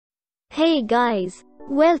Hey guys,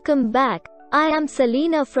 welcome back. I am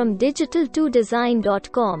Selena from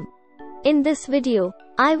digital2design.com. In this video,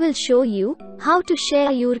 I will show you how to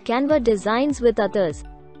share your Canva designs with others.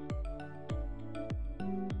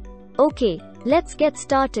 Okay, let's get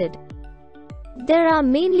started. There are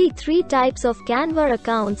mainly three types of Canva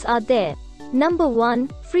accounts are there. Number 1,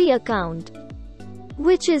 free account,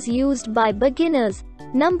 which is used by beginners.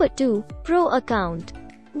 Number 2, pro account,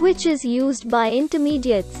 which is used by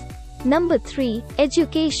intermediates. Number 3,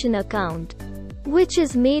 education account, which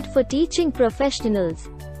is made for teaching professionals.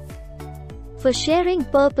 For sharing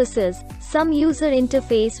purposes, some user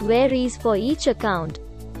interface varies for each account.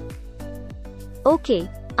 Okay,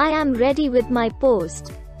 I am ready with my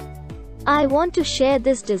post. I want to share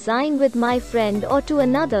this design with my friend or to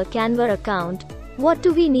another Canva account. What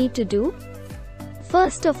do we need to do?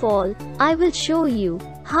 First of all, I will show you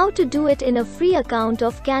how to do it in a free account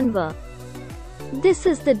of Canva. This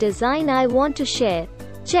is the design I want to share.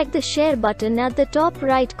 Check the share button at the top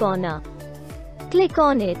right corner. Click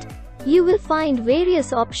on it. You will find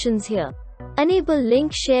various options here. Enable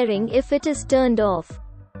link sharing if it is turned off.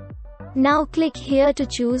 Now click here to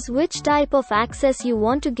choose which type of access you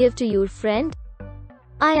want to give to your friend.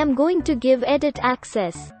 I am going to give edit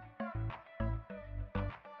access.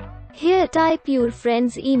 Here type your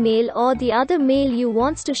friend's email or the other mail you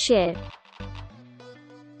wants to share.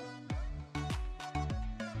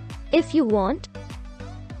 If you want,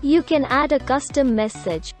 you can add a custom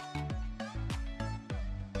message.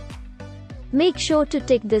 Make sure to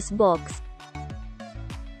tick this box.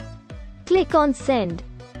 Click on send.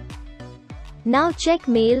 Now check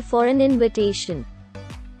mail for an invitation.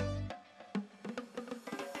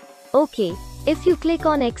 Okay, if you click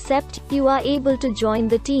on accept, you are able to join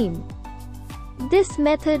the team. This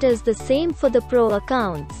method is the same for the pro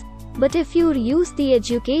accounts. But if you use the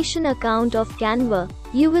education account of Canva,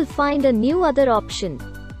 you will find a new other option.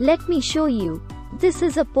 Let me show you. This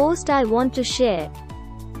is a post I want to share.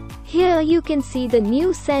 Here you can see the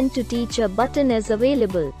new send to teacher button is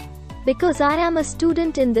available. Because I am a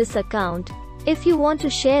student in this account, if you want to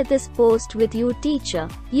share this post with your teacher,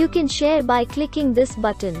 you can share by clicking this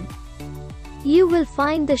button. You will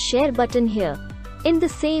find the share button here. In the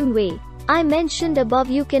same way I mentioned above,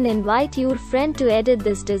 you can invite your friend to edit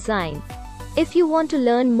this design. If you want to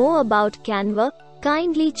learn more about Canva,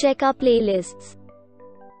 kindly check our playlists.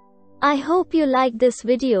 I hope you like this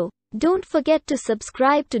video. Don't forget to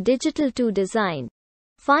subscribe to Digital2Design.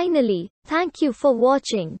 Finally, thank you for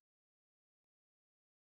watching.